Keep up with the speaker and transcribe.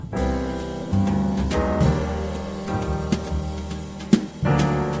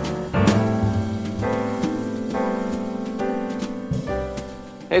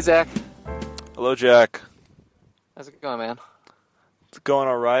Zach. Hello, Jack. How's it going, man? It's going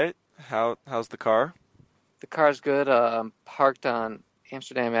all right. How's the car? The car's good. I'm parked on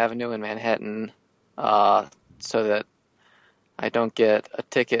Amsterdam Avenue in Manhattan, so that I don't get a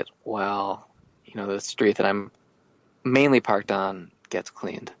ticket while, the street that I'm mainly parked on gets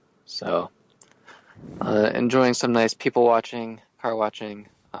cleaned. So, enjoying some nice people watching, car watching,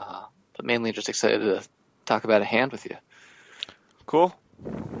 but mainly just excited to talk about a hand with you. Cool.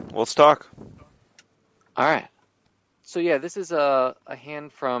 Let's talk. All right. So yeah, this is a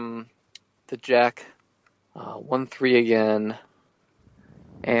hand from the Jack, 1-3 again,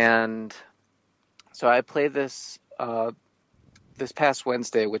 and so I played this this past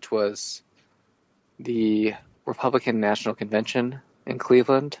Wednesday, which was the Republican National Convention in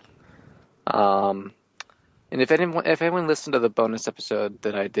Cleveland. And if anyone listened to the bonus episode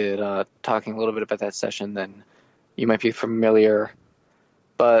that I did talking a little bit about that session, then you might be familiar.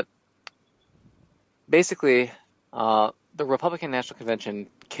 But basically, the Republican National Convention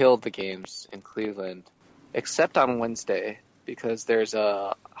killed the games in Cleveland, except on Wednesday, because there's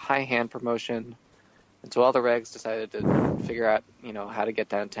a high hand promotion. And so all the regs decided to figure out, how to get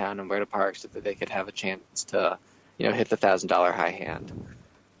downtown and where to park so that they could have a chance to, hit the $1,000 high hand,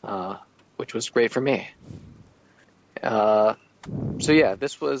 which was great for me. So yeah,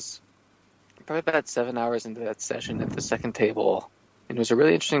 this was probably about 7 hours into that session at the second table. And it was a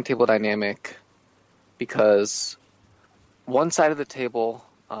really interesting table dynamic because one side of the table,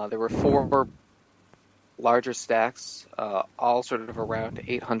 there were 4 larger stacks, all sort of around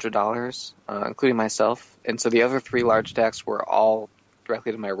 $800, including myself. And so the other 3 large stacks were all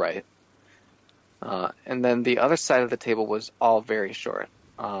directly to my right. And then the other side of the table was all very short.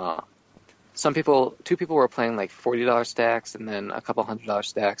 2 people were playing like $40 stacks and then a couple $100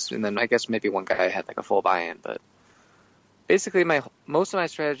 stacks. And then I guess maybe one guy had like a full buy-in. But basically most of my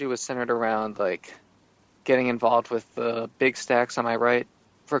strategy was centered around like getting involved with the big stacks on my right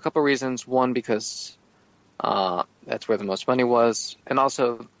for a couple reasons. One, because that's where the most money was, and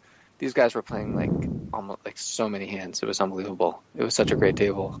also these guys were playing like almost like so many hands. It was unbelievable. It was such a great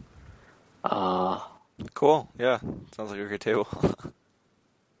table. Cool. Yeah, sounds like a great table.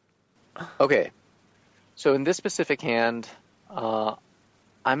 Okay, so in this specific hand,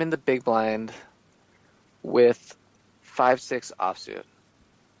 I'm in the big blind with 5-6 offsuit,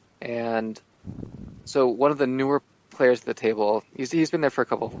 and so one of the newer players at the table, he's been there for a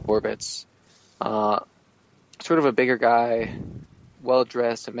couple of orbits. Sort of a bigger guy,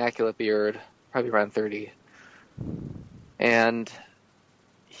 well-dressed, immaculate beard, probably around 30. And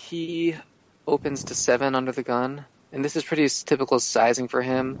he opens to 7 under the gun. And this is pretty typical sizing for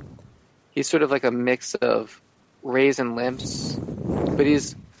him. He's sort of like a mix of raise and limps. But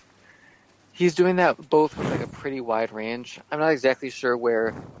he's doing that both with like a pretty wide range. I'm not exactly sure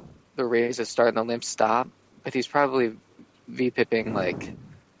where the raises start and the limps stop. But he's probably V-pipping like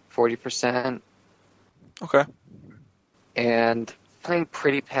 40%. Okay. And playing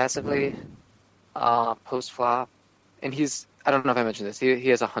pretty passively post-flop. And I don't know if I mentioned this, he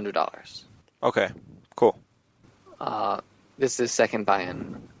has $100. Okay, cool. This is his second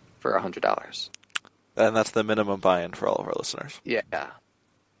buy-in for $100. And that's the minimum buy-in for all of our listeners. Yeah.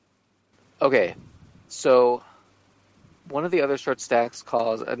 Okay, so one of the other short stacks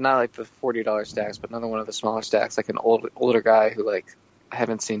calls, not like the $40 stacks, but another one of the smaller stacks, like an older guy who like I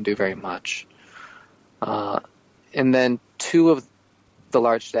haven't seen do very much. And then 2 of the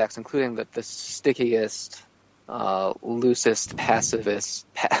large stacks, including the stickiest, loosest, passivist,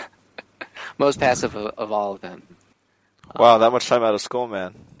 most passive of all of them. Wow, that much time out of school,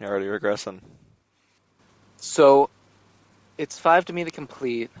 man. You're already regressing. So it's 5 to me to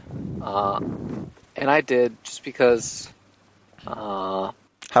complete, and I did just because. How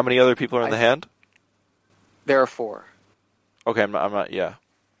many other people are in the hand? There are 4. Okay, I'm not. Yeah.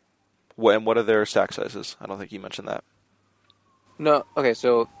 What are their stack sizes? I don't think you mentioned that. No, okay,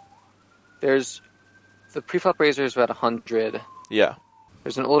 so there's the preflop raiser is about 100. Yeah.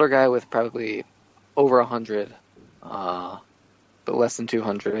 There's an older guy with probably over 100, but less than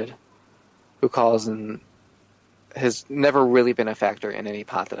 200, who calls and has never really been a factor in any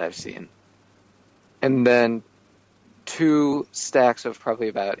pot that I've seen. And then 2 stacks of probably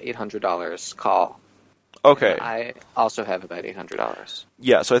about $800 call. Okay. And I also have about $800.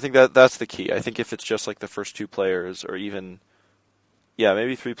 Yeah, so I think that's the key. I think if it's just like the first 2 players, or even,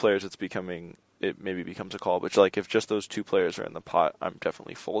 maybe 3 players, it maybe becomes a call. But like if just those 2 players are in the pot, I'm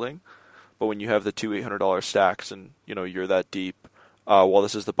definitely folding. But when you have the 2 $800 stacks and you're that deep, while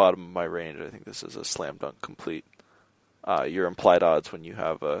this is the bottom of my range, I think this is a slam dunk complete. Your implied odds when you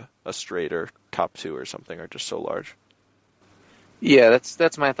have a straight or top 2 or something are just so large. Yeah,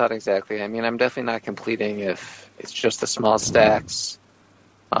 that's my thought exactly. I mean, I'm definitely not completing if it's just the small stacks.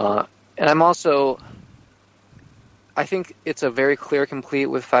 And I think it's a very clear complete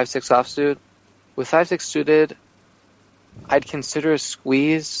with 5/6 offsuit. With 5/6 suited, I'd consider a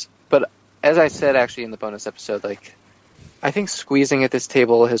squeeze, but as I said actually in the bonus episode, like I think squeezing at this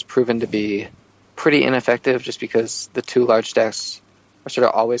table has proven to be pretty ineffective just because the two large stacks are sort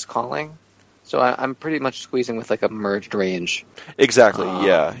of always calling. So I'm pretty much squeezing with like a merged range. Exactly.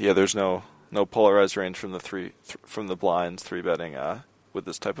 Yeah. There's no polarized range from from the blinds 3-betting with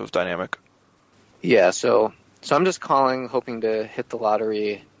this type of dynamic. Yeah. So I'm just calling, hoping to hit the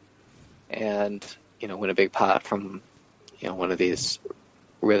lottery, and win a big pot from one of these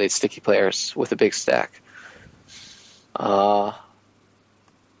really sticky players with a big stack.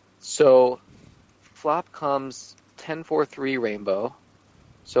 So flop comes 10-4-3 rainbow.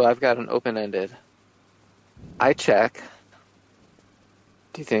 So I've got an open-ended. I check.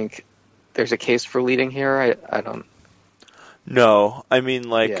 Do you think there's a case for leading here? I don't. No, I mean,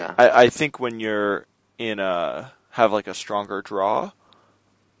 like, Yeah. I think when you're have like a stronger draw,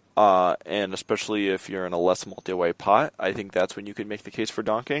 and especially if you're in a less multi-way pot, I think that's when you could make the case for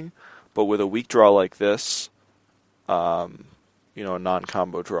donking. But with a weak draw like this, a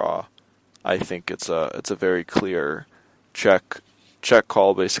non-combo draw, I think it's a very clear check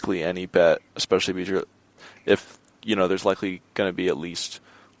call, basically any bet, especially if there's likely going to be at least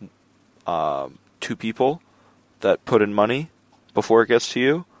two people that put in money before it gets to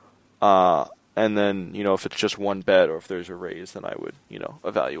you. And then, if it's just one bet or if there's a raise, then I would,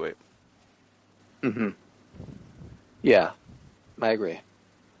 evaluate. Mm-hmm. Yeah, I agree.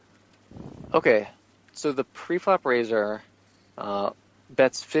 Okay, so the pre-flop raiser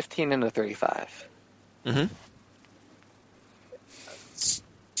bets 15 into 35. Mm-hmm.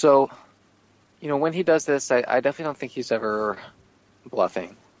 So, when he does this, I definitely don't think he's ever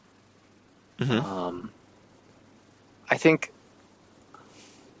bluffing. Mm-hmm. I think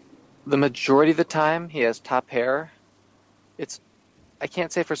the majority of the time he has top pair. I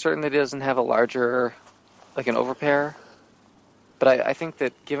can't say for certain that he doesn't have a larger, like an overpair, but I think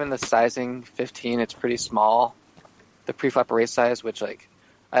that given the sizing 15, it's pretty small. The preflop raise size, which I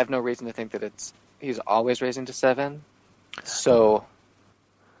have no reason to think that he's always raising to 7. So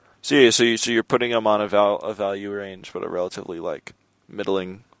you're putting him on a value range, but a relatively like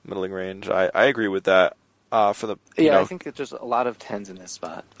middling range. I agree with that. I think it's just a lot of 10s in this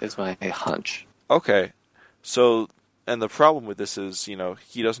spot is my hunch. Okay, so and the problem with this is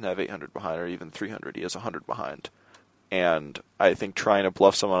he doesn't have 800 behind or even 300. He has 100 behind, and I think trying to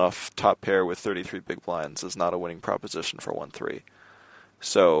bluff someone off top pair with 33 big blinds is not a winning proposition for 1-3.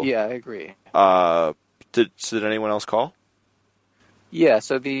 So yeah, I agree. Did anyone else call? Yeah,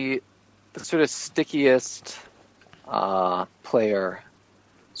 so the sort of stickiest player,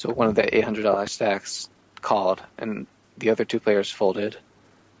 so one of the $800 stacks called, and the other two players folded.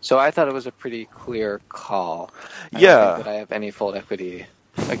 So I thought it was a pretty clear call. I don't think that I have any fold equity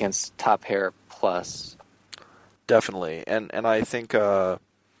against top pair plus. Definitely, and I think this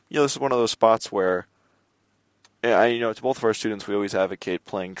is one of those spots where, to both of our students, we always advocate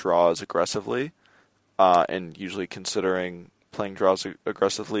playing draws aggressively, and usually considering playing draws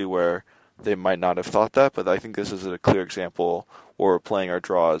aggressively where they might not have thought that. But I think this is a clear example where we're playing our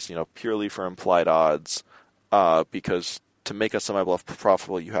draws, purely for implied odds, because to make a semi-bluff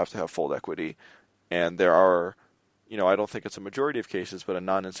profitable, you have to have fold equity, and there are, I don't think it's a majority of cases, but a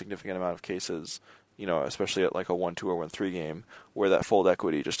non-insignificant amount of cases, especially at like a 1-2 or 1-3 game, where that fold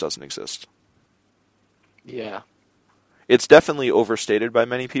equity just doesn't exist. Yeah. It's definitely overstated by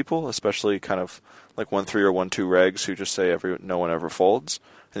many people, especially kind of like 1-3 or 1-2 regs who just say no one ever folds.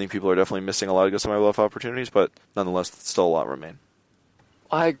 I think people are definitely missing a lot of good semi-bluff opportunities, but nonetheless, still a lot remain.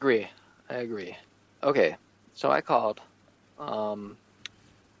 I agree. Okay, so I called.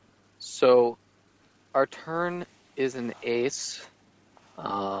 So our turn is an ace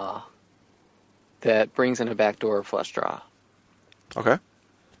that brings in a backdoor flush draw. Okay.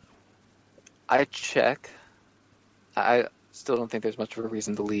 I check. I still don't think there's much of a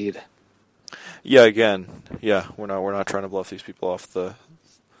reason to lead. Yeah, we're not trying to bluff these people off the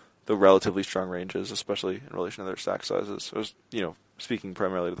relatively strong ranges, especially in relation to their stack sizes. It was, speaking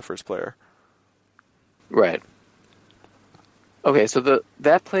primarily to the first player. Right. Okay, so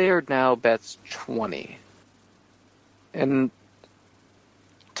that player now bets 20. And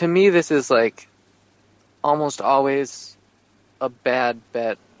to me, this is like almost always a bad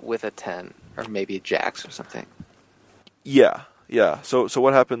bet with a 10 or maybe jacks or something. Yeah. So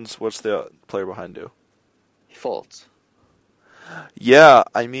what happens? What's the player behind do? He folds. Yeah,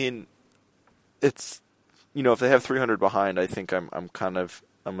 I mean, it's if they have 300 behind, I think I'm going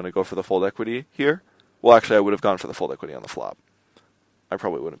to go for the fold equity here. Well, actually, I would have gone for the fold equity on the flop. I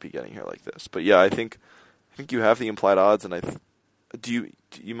probably wouldn't be getting here like this. But yeah, I think you have the implied odds, and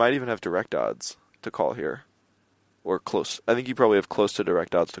you might even have direct odds to call here, or close. I think you probably have close to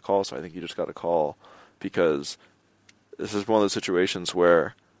direct odds to call. So I think you just got to call, because this is one of those situations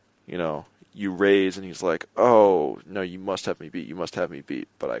where, you raise and he's like, "Oh no, you must have me beat. You must have me beat."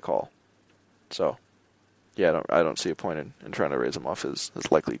 But I call. So yeah, I don't see a point in trying to raise him off his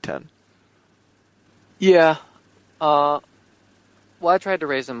likely 10. Yeah. Well, I tried to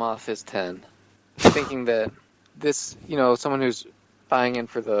raise him off his 10, thinking that this, someone who's buying in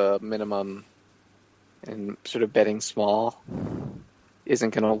for the minimum and sort of betting small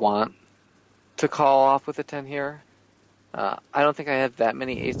isn't going to want to call off with a 10 here. I don't think I have that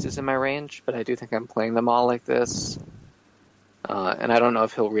many aces in my range, but I do think I'm playing them all like this. And I don't know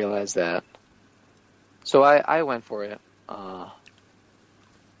if he'll realize that. So I went for it.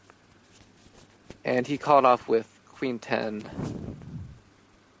 And he called off with Queen 10.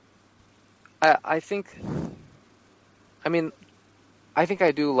 I think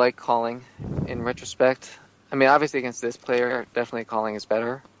I do like calling in retrospect. I mean, obviously against this player, definitely calling is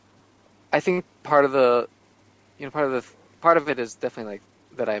better. I think part of it is definitely like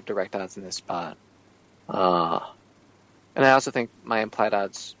that I have direct odds in this spot. And I also think my implied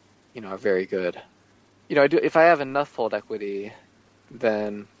odds, are very good. If I have enough fold equity,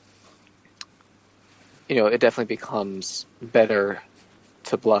 then it definitely becomes better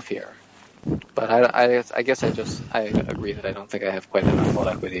to bluff here. But I guess I agree that I don't think I have quite enough fold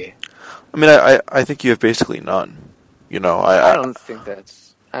equity. I mean, I think you have basically none. I don't think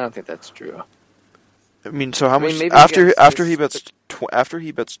that's true. I mean, so how much maybe after he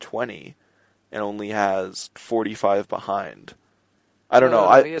bets 20 and only has 45 behind? I don't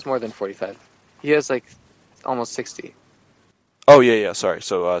know. He has more than 45. He has like almost 60. Oh yeah. Sorry.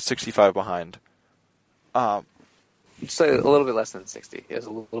 So 65 behind. It's like a little bit less than 60. He has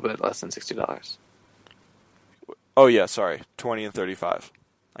a little bit less than $60. Oh yeah, sorry. 20 and 35.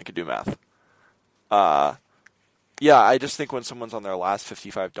 I could do math. Yeah, I just think when someone's on their last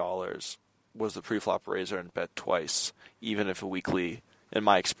 $55 was the pre-flop raiser and bet twice, even if a weekly, in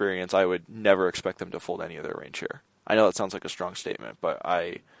my experience, I would never expect them to fold any of their range here. I know that sounds like a strong statement, but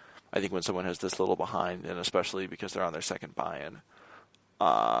I think when someone has this little behind, and especially because they're on their second buy-in,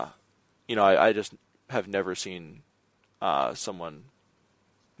 I just have never seen someone,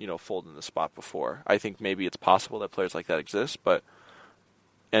 fold in the spot before. I think maybe it's possible that players like that exist,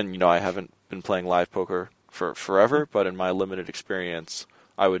 and I haven't been playing live poker for forever, but in my limited experience,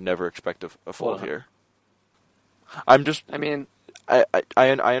 I would never expect a fold here. I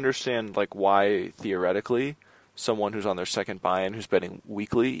understand like why theoretically someone who's on their second buy-in who's betting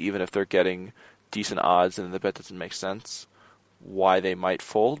weekly, even if they're getting decent odds and the bet doesn't make sense, why they might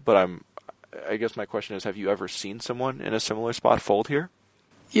fold. But I guess my question is, have you ever seen someone in a similar spot fold here?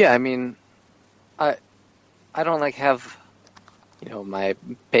 Yeah, I mean, I don't like have my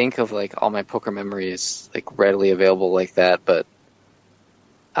bank of like all my poker memories like readily available like that, but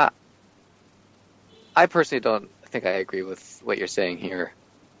I personally don't think I agree with what you're saying here.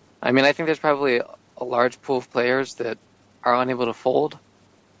 I mean, I think there's probably a large pool of players that are unable to fold,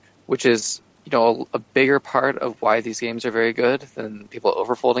 which is a bigger part of why these games are very good than people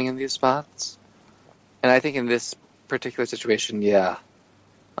overfolding in these spots. And I think in this particular situation, yeah,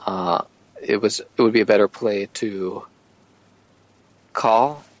 it would be a better play to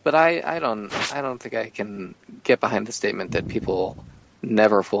call. But I don't think I can get behind the statement that people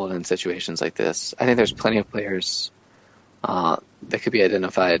never fold in situations like this. I think there's plenty of players that could be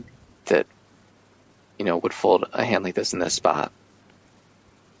identified that would fold a hand like this in this spot.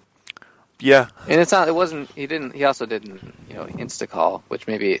 Yeah, and he also didn't insta call, which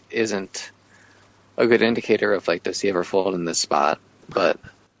maybe isn't a good indicator of like, does he ever fold in this spot? But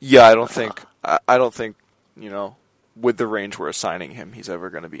yeah, I don't think with the range we're assigning him, he's ever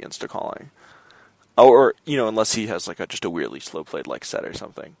going to be insta calling. Or unless he has like just a weirdly slow played like set or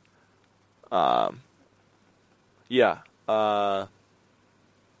something. Yeah. I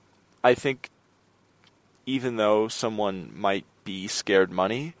think even though someone might be scared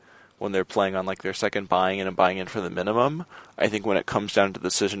money when they're playing on like their second buying in and buying in for the minimum, I think when it comes down to the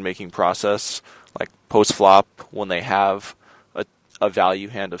decision making process, like post flop, when they have a value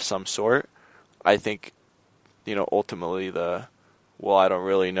hand of some sort, I think ultimately I don't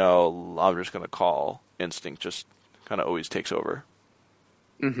really know, I'm just going to call instinct just kind of always takes over.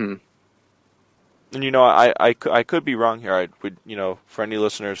 Mm-hmm. And I could be wrong here. I would for any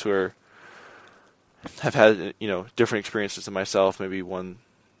listeners who have had different experiences than myself, maybe one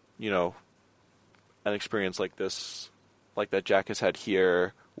an experience like this, like that Jack has had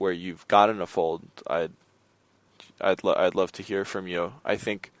here, where you've gotten a fold, I'd love to hear from you. I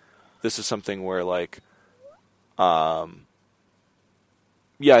think this is something where like, I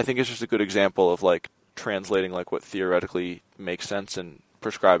think it's just a good example of like translating like what theoretically makes sense and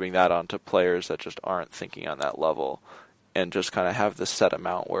prescribing that onto players that just aren't thinking on that level, and just kind of have this set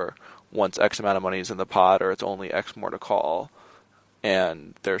amount where once X amount of money is in the pot, or it's only X more to call,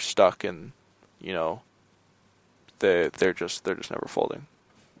 and they're stuck in, they're just never folding.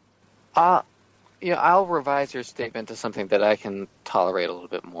 I'll revise your statement to something that I can tolerate a little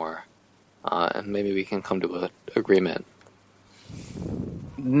bit more, and maybe we can come to an agreement.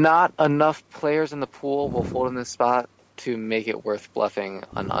 Not enough players in the pool will fold in this spot to make it worth bluffing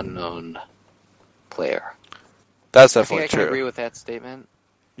an unknown player. That's definitely I can true. agree with that statement.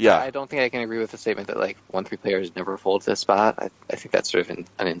 Yeah. I don't think I can agree with the statement that like 1-3 players never fold this spot. I think that's sort of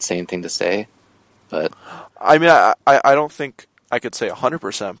an insane thing to say. But I mean, I don't think I could say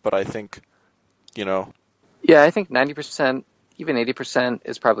 100%, but I think, Yeah, I think 90%, even 80%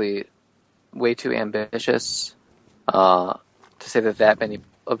 is probably way too ambitious to say that many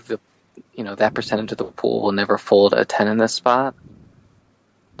of the, that percentage of the pool will never fold a 10 in this spot.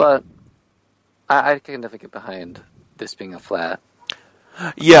 But I can definitely get behind this being a flat.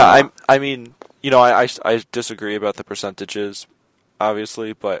 Yeah, I mean, I disagree about the percentages,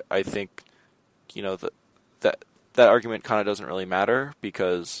 obviously, but I think, that argument kind of doesn't really matter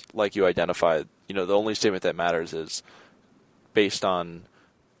because, like you identified, the only statement that matters is based on,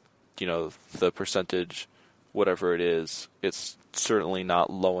 the percentage, whatever it is, it's certainly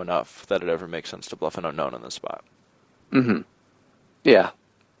not low enough that it ever makes sense to bluff an unknown in this spot. Mm-hmm. Yeah.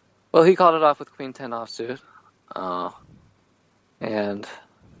 Well, he called it off with Queen 10 offsuit. And,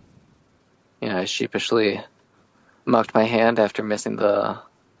 I sheepishly mucked my hand after missing the...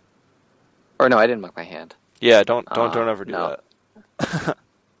 Or no, I didn't muck my hand. Yeah, don't ever do that.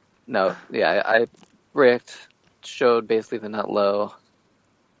 No, yeah, I rigged, showed basically the nut low,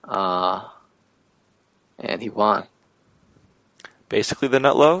 and he won. Basically the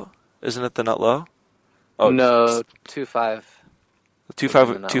nut low? Isn't it the nut low? Oh no, 2-5.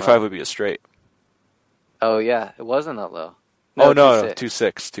 2-5 would be a straight. Oh yeah, it was a nut low. No,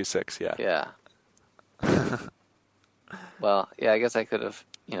 2-6, yeah. Yeah. Well, yeah, I guess I could have,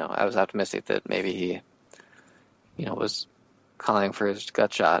 I was optimistic that maybe he, was calling for his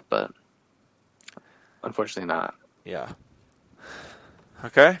gut shot, but unfortunately not. Yeah.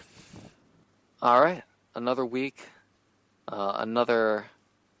 Okay. All right. Another week. Another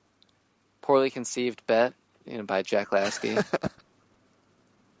poorly conceived bet, by Jack Lasky.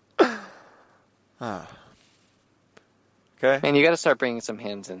 Okay. Man, you got to start bringing some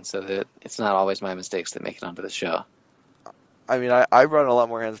hands in so that it's not always my mistakes that make it onto the show. I mean, I run a lot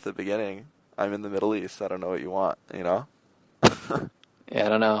more hands at the beginning. I'm in the Middle East. I don't know what you want, Yeah, I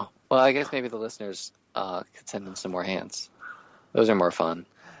don't know. Well, I guess maybe the listeners could send in some more hands. Those are more fun.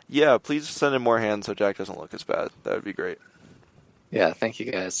 Yeah, please send in more hands so Jack doesn't look as bad. That would be great. Yeah, thank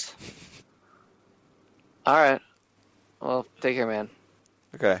you guys. All right. Well, take care, man.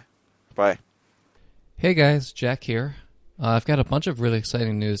 Okay. Bye. Hey guys, Jack here. I've got a bunch of really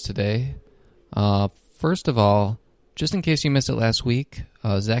exciting news today. First of all, just in case you missed it last week,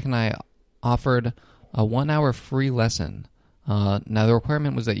 Zach and I offered a 1-hour free lesson. Now, the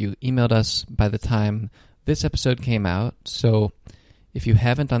requirement was that you emailed us by the time this episode came out, so if you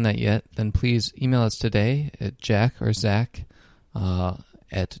haven't done that yet, then please email us today at Jack or Zach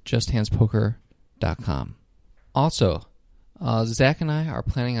at justhandspoker.com. Also, Zach and I are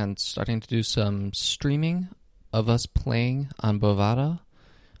planning on starting to do some streaming of us playing on Bovada,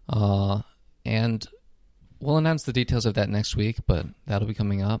 and we'll announce the details of that next week, but that'll be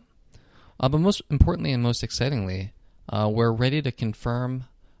coming up. But most importantly and most excitingly, we're ready to confirm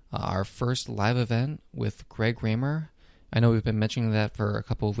our first live event with Greg Raymer. I know we've been mentioning that for a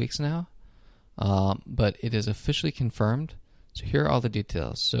couple of weeks now, but it is officially confirmed. So here are all the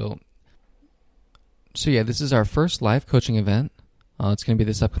details. So yeah, this is our first live coaching event. It's going to be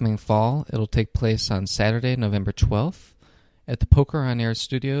this upcoming fall. It'll take place on Saturday, November 12th at the Poker on Air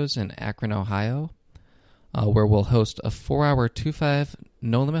Studios in Akron, Ohio, where we'll host a 4-hour 2-5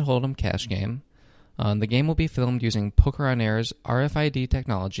 no-limit hold'em cash game. The game will be filmed using Poker on Air's RFID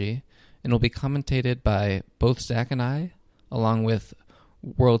technology and will be commentated by both Zach and I, along with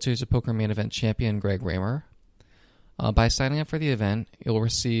World Series of Poker main event champion Greg Raymer. By signing up for the event, you'll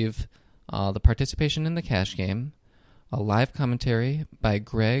receive the participation in the cash game, a live commentary by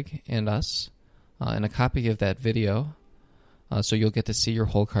Greg and us, and a copy of that video, so you'll get to see your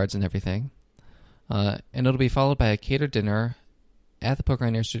hole cards and everything. And it'll be followed by a catered dinner at the Poker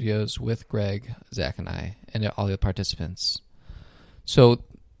on Air Studios with Greg, Zach, and I, and all the participants. So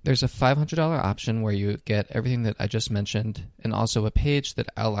there's a $500 option where you get everything that I just mentioned, and also a page that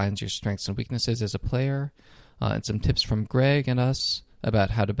outlines your strengths and weaknesses as a player, and some tips from Greg and us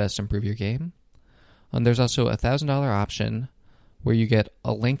about how to best improve your game. And there's also a $1,000 option where you get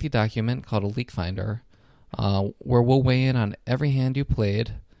a lengthy document called a Leak Finder, where we'll weigh in on every hand you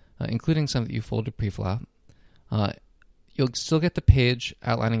played, including some that you folded pre-flop. You'll still get the page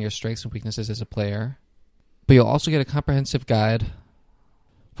outlining your strengths and weaknesses as a player, but you'll also get a comprehensive guide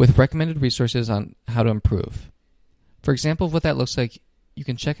with recommended resources on how to improve. For example of what that looks like, you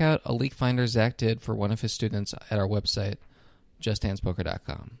can check out a Leak Finder Zach did for one of his students at our website,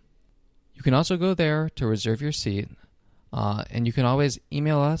 justhandspoker.com. You can also go there to reserve your seat, and you can always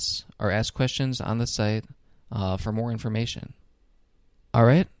email us or ask questions on the site for more information. All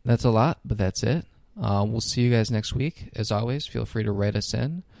right, that's a lot, but that's it. We'll see you guys next week. As always, feel free to write us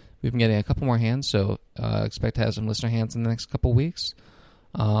in. We've been getting a couple more hands, so expect to have some listener hands in the next couple weeks.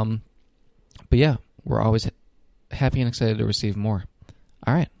 But yeah, we're always happy and excited to receive more.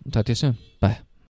 All right, we'll talk to you soon. Bye.